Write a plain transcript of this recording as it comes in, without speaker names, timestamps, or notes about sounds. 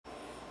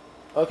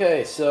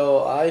Okay,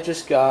 so I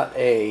just got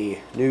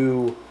a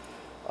new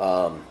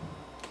um,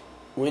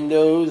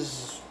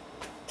 Windows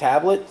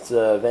tablet. It's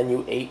a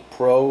Venue 8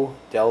 Pro,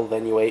 Dell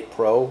Venue 8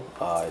 Pro.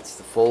 It's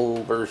the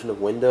full version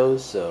of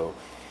Windows, so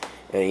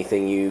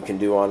anything you can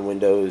do on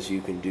Windows, you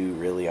can do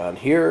really on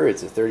here.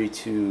 It's a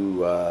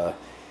 32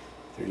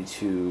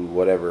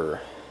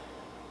 whatever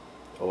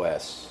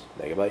OS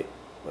megabyte,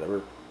 whatever.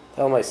 The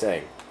hell am I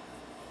saying?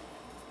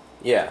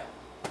 Yeah,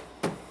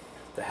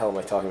 the hell am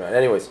I talking about?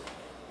 Anyways.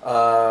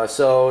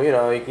 So, you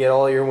can get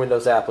all your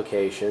Windows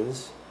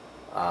applications.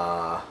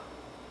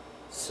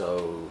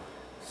 So,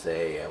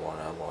 say I want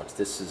to launch,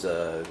 this is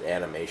a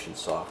animation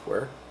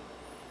software,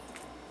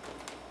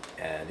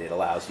 and it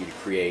allows you to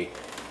create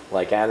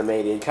like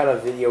animated kind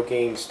of video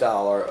game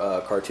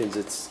style cartoons.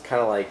 It's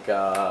kind of like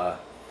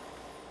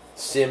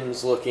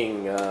Sims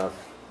looking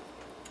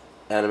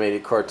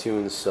animated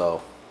cartoons,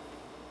 so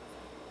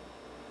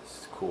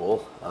it's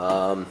cool.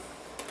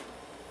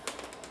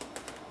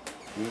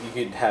 You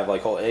could have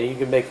like you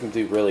can make them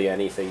do really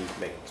anything. You can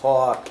make them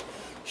talk,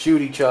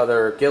 shoot each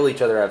other, kill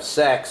each other, have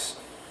sex,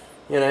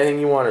 anything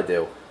you want to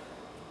do.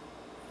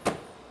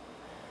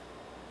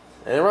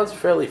 And it runs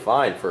fairly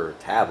fine for a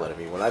tablet. I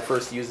mean, when I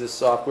first used this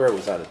software, it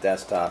was on a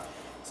desktop.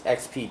 It's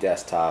XP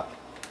desktop.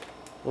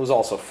 It was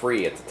also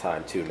free at the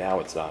time too. Now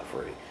it's not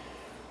free.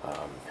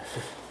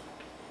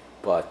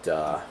 But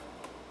I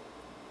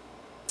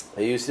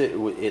used it.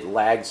 It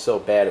lagged so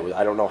bad.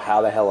 I don't know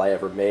how the hell I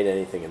ever made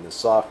anything in this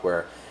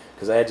software.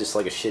 Because I had just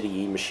like a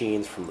shitty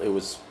machines it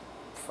was,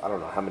 I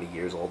don't know how many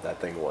years old that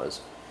thing was,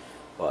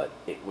 but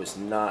it was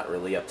not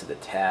really up to the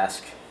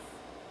task.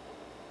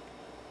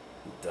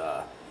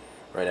 And,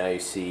 right now you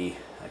see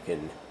I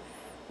can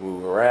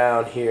move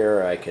around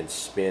here. I can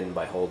spin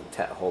by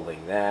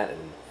holding that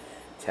and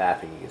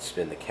tapping. You can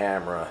spin the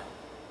camera.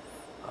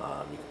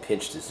 You can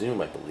pinch to zoom,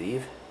 I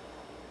believe,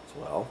 as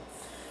well.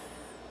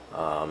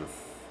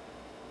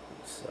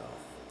 So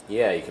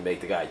yeah, you can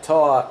make the guy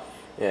talk.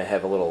 Yeah,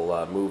 have a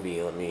little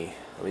movie. Let me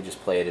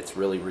just play it. It's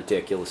really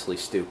ridiculously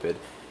stupid,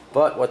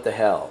 but what the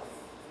hell?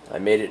 I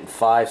made it in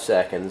 5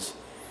 seconds.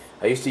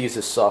 I used to use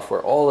this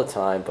software all the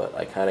time, but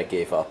I kind of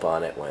gave up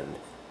on it when,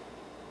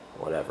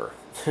 whatever.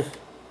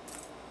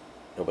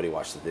 Nobody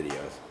watched the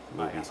videos.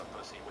 I have a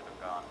pussy with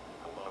a gun.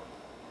 Hello.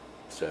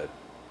 So,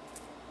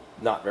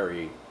 not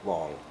very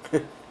long.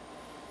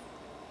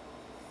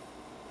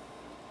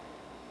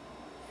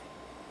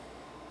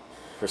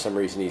 For some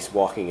reason he's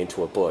walking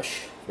into a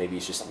bush. Maybe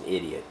he's just an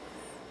idiot.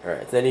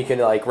 Alright, then you can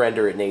like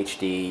render it in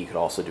HD. You can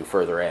also do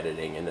further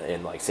editing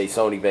in like say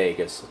Sony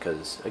Vegas,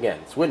 because again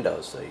it's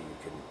Windows, so you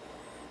can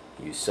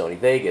use Sony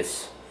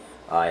Vegas.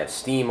 I have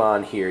Steam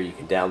on here. You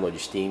can download your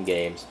Steam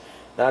games.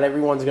 Not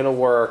everyone's gonna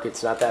work.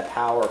 It's not that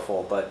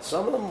powerful, but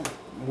some of them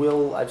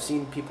will. I've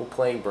seen people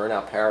playing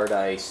Burnout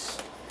Paradise,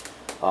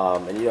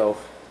 and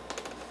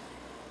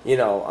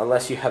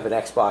unless you have an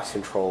Xbox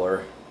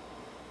controller,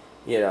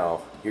 you're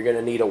going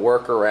to need a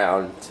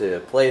workaround to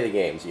play the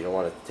games. You don't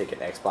want to take an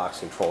Xbox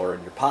controller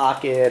in your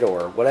pocket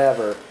or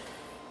whatever.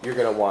 You're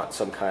going to want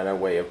some kind of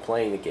way of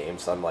playing the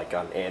games, unlike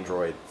on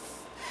Android,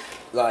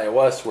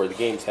 iOS, where the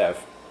games are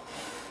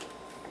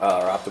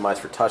optimized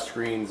for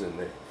touchscreens and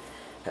they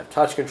have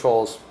touch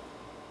controls.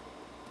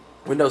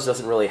 Windows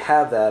doesn't really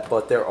have that,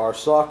 but there are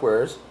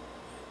softwares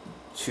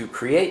to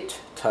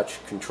create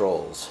touch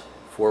controls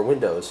for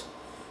Windows.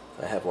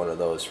 I have one of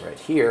those right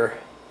here.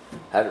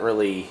 I haven't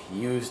really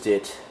used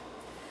it.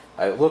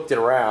 I looked it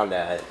around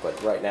at it,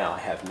 but right now I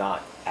have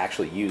not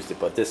actually used it.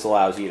 But this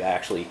allows you to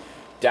actually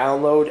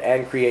download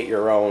and create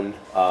your own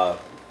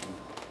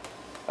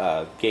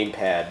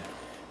gamepad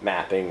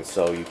mapping,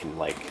 so you can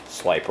like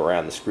swipe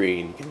around the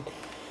screen. You can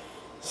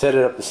set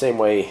it up the same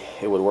way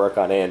it would work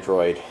on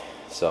Android.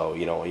 So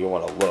you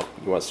want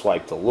to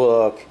swipe to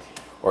look,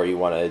 or you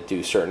want to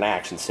do certain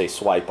actions. Say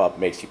swipe up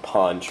makes you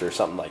punch or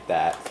something like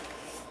that.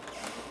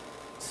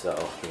 So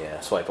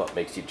yeah, swipe up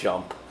makes you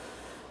jump.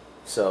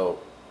 So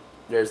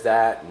there's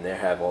that, and they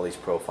have all these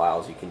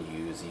profiles you can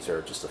use. These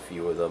are just a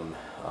few of them.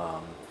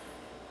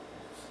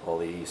 All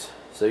these,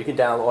 so you can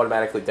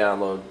automatically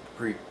download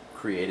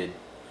pre-created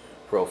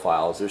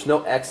profiles. There's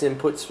no X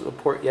input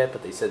support yet,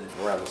 but they said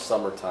that around the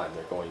summertime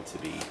there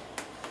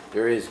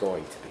is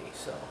going to be.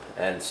 So,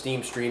 and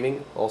Steam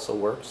streaming also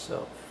works,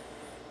 so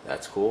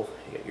that's cool.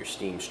 You get your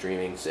Steam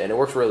streamings, and it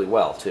works really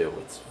well too.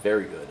 It's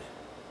very good.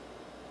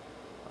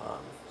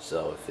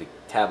 So if the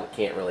tablet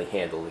can't really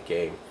handle the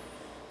game,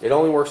 it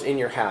only works in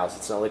your house.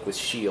 It's not like with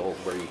Shield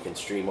where you can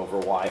stream over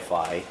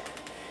Wi-Fi.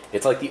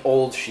 It's like the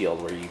old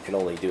Shield where you can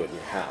only do it in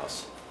your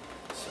house.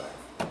 So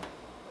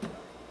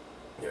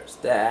there's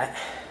that.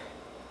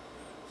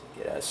 So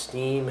get out of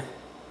Steam.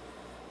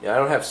 Yeah, I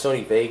don't have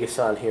Sony Vegas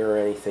on here or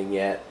anything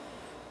yet.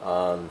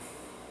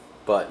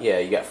 But yeah,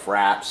 you got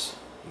Fraps.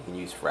 You can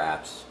use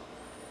Fraps,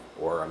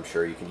 or I'm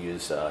sure you can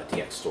use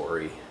DX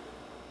Story.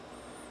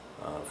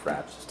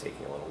 Fraps is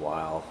taking a little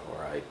while.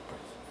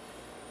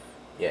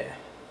 Yeah.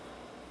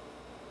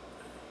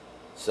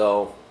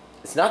 So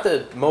it's not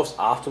the most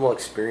optimal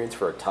experience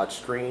for a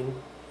touchscreen.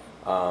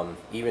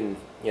 Even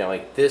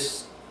like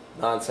this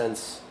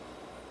nonsense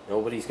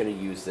Nobody's going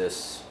to use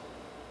this.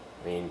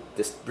 I mean,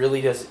 this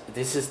really does.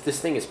 This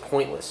thing is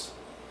pointless.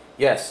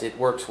 Yes, it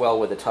works well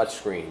with a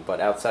touchscreen,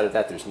 but outside of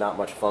that, there's not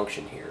much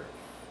function here.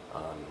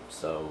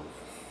 So,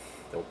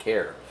 don't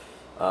care.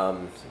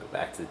 So go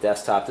back to the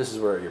desktop. This is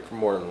where you're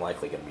more than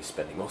likely going to be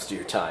spending most of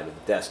your time at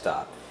the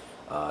desktop.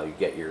 You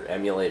get your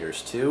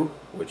emulators too,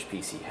 which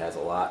PC has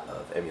a lot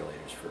of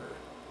emulators for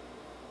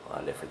a lot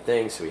of different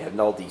things. So we have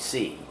Null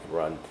DC. You can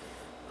run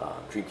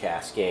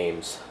Dreamcast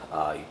games.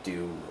 You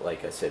do,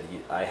 like I said,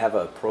 I have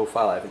a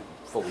profile I haven't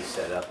fully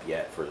set up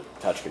yet for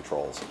touch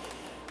controls,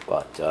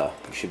 but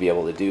you should be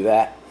able to do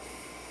that.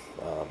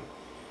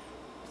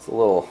 It's a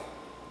little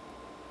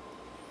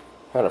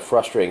kind of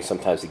frustrating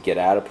sometimes to get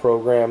out of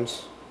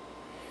programs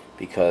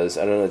because,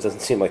 I don't know, it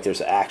doesn't seem like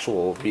there's an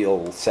actual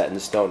real set in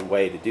stone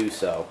way to do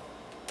so.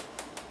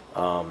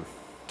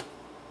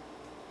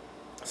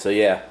 So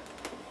yeah,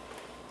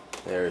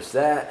 there's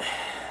that.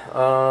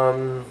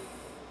 You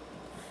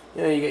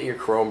know, you get your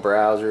Chrome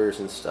browsers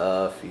and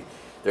stuff.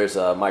 There's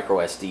a micro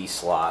SD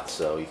slot,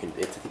 so you can.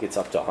 I think it's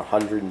up to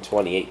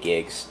 128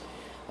 gigs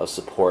of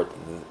support.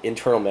 The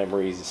internal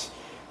memories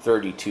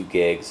 32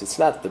 gigs. It's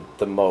not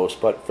the most,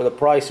 but for the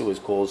price it was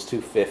cool. It's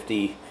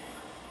 $250,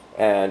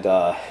 and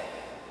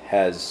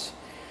has.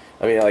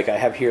 I mean, like I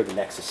have here the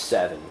Nexus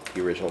 7,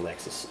 the original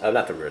Nexus.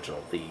 Not the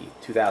original, the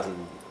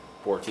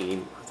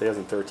 2014,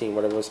 2013,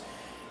 whatever it was.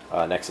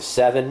 Nexus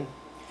 7.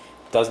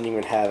 Doesn't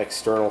even have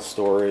external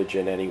storage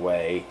in any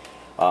way.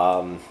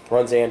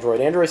 Runs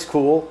Android. Android's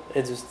cool.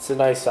 It's a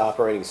nice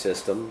operating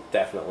system.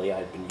 Definitely.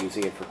 I've been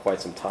using it for quite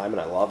some time and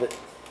I love it.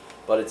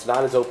 But it's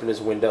not as open as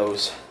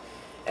Windows.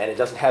 And it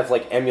doesn't have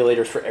like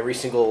emulators for every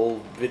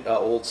single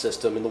old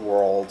system in the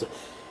world.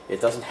 It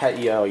doesn't have,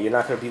 you know, you're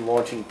not going to be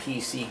launching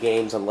PC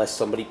games unless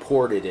somebody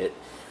ported it.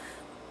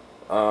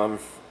 And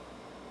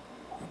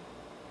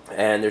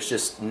there's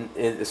just,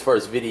 as far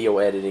as video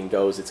editing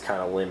goes, it's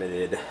kind of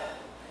limited.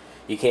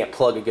 You can't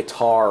plug a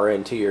guitar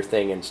into your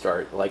thing and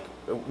start, like,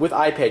 with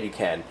iPad you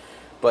can,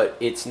 but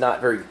it's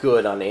not very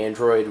good on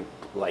Android,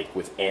 like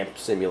with amp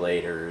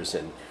simulators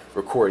and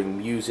recording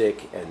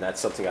music, and that's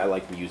something I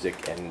like,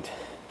 music, and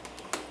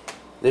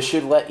this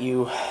should let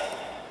you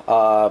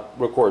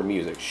record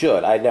music.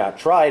 Should. I've not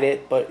tried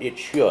it, but it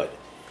should.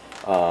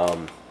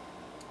 So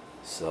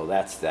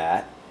that's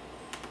that.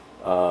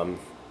 And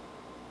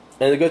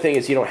the good thing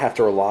is you don't have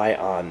to rely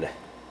on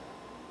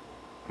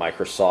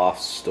Microsoft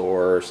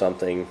Store or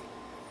something,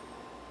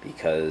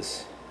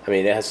 because I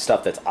mean it has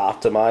stuff that's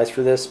optimized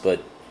for this,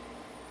 but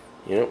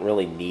you don't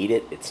really need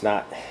it. It's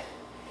not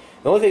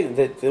the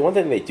one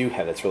thing they do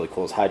have that's really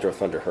cool is Hydro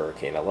Thunder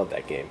Hurricane. I love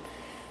that game.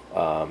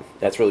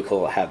 That's really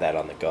cool to have that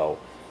on the go.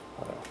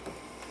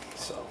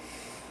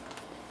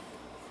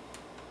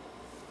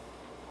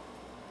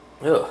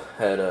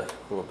 Had a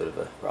little bit of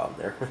a problem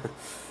there.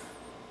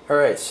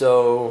 Alright,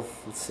 so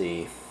let's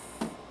see.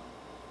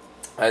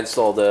 I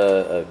installed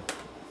a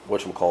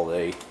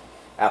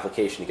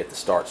application to get the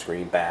start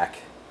screen back.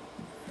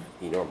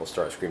 The normal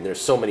start screen. There's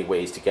so many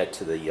ways to get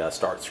to the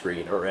start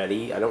screen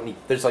already.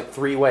 There's like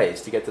 3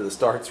 ways to get to the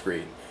start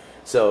screen.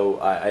 So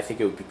I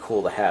think it would be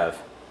cool to have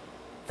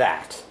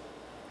that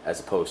as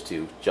opposed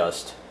to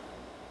just,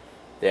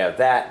 they have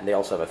that, and they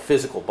also have a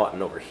physical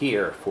button over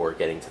here for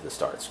getting to the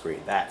start screen,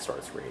 that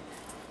start screen.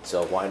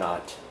 So why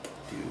not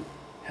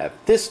have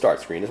this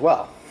start screen as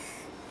well?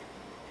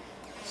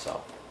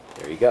 So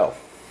there you go.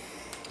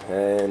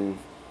 And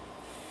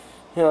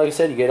you know, like I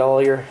said, you get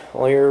all your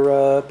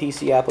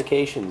PC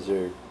applications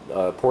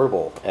are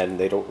portable, and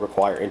they don't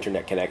require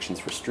internet connections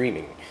for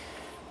streaming,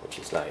 which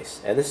is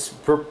nice. And this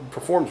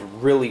performs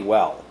really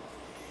well.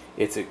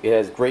 It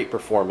has great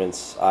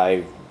performance.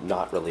 I've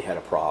not really had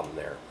a problem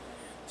there.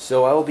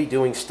 So I will be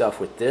doing stuff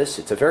with this.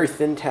 It's a very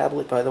thin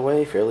tablet, by the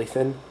way, fairly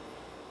thin.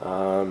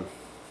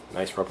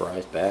 Nice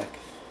rubberized back.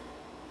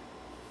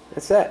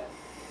 That's that.